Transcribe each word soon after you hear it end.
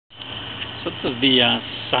So this is the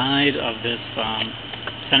side of this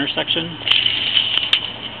center section,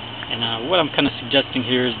 and what I'm kind of suggesting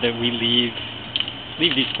here is that we leave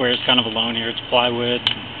these squares kind of alone here. It's plywood.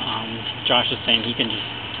 Josh is saying he can just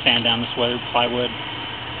sand down this weathered plywood,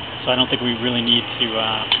 so I don't think we really need to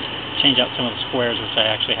change out some of the squares, which I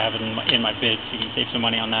actually have in my bid, so you can save some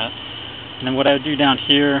money on that. And then what I would do down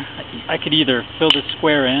here, I could either fill this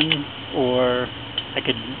square in, or I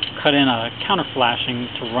could cut in a counter flashing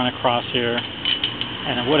to run across here.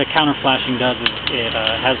 And what a counter flashing does is it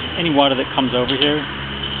has any water that comes over here,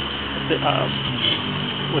 it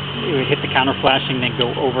would hit the counter flashing, then go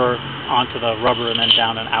over onto the rubber and then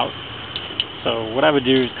down and out. So what I would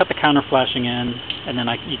do is cut the counter flashing in, and then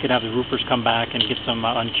you could have the roofers come back and get some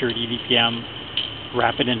uncured EDPM,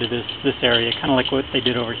 wrap it into this area, kind of like what they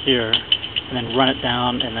did over here, and then run it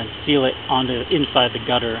down and then seal it onto inside the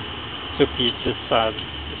gutter. So if this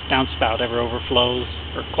downspout ever overflows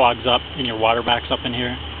or clogs up and your water backs up in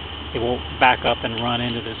here, it won't back up and run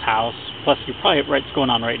into this house. Plus, what's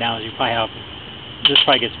going on right now is this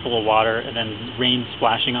probably gets full of water, and then rain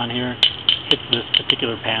splashing on here hits this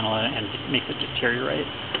particular panel and makes it deteriorate.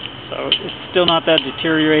 So it's still not that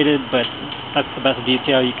deteriorated, but that's the best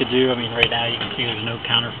detail you could do. I mean, right now you can see there's no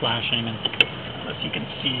counter flashing, and unless you can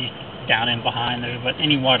see down in behind there, but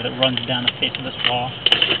any water that runs down the face of this wall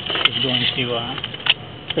is going to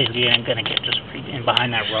basically going to get just in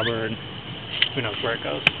behind that rubber, and who knows where it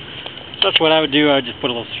goes. So that's what I would do. I would just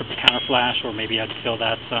put a little strip of counter flash, or maybe I'd fill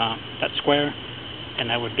that square, and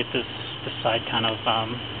that would get this side kind of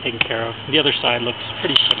taken care of. The other side looks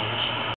pretty similar.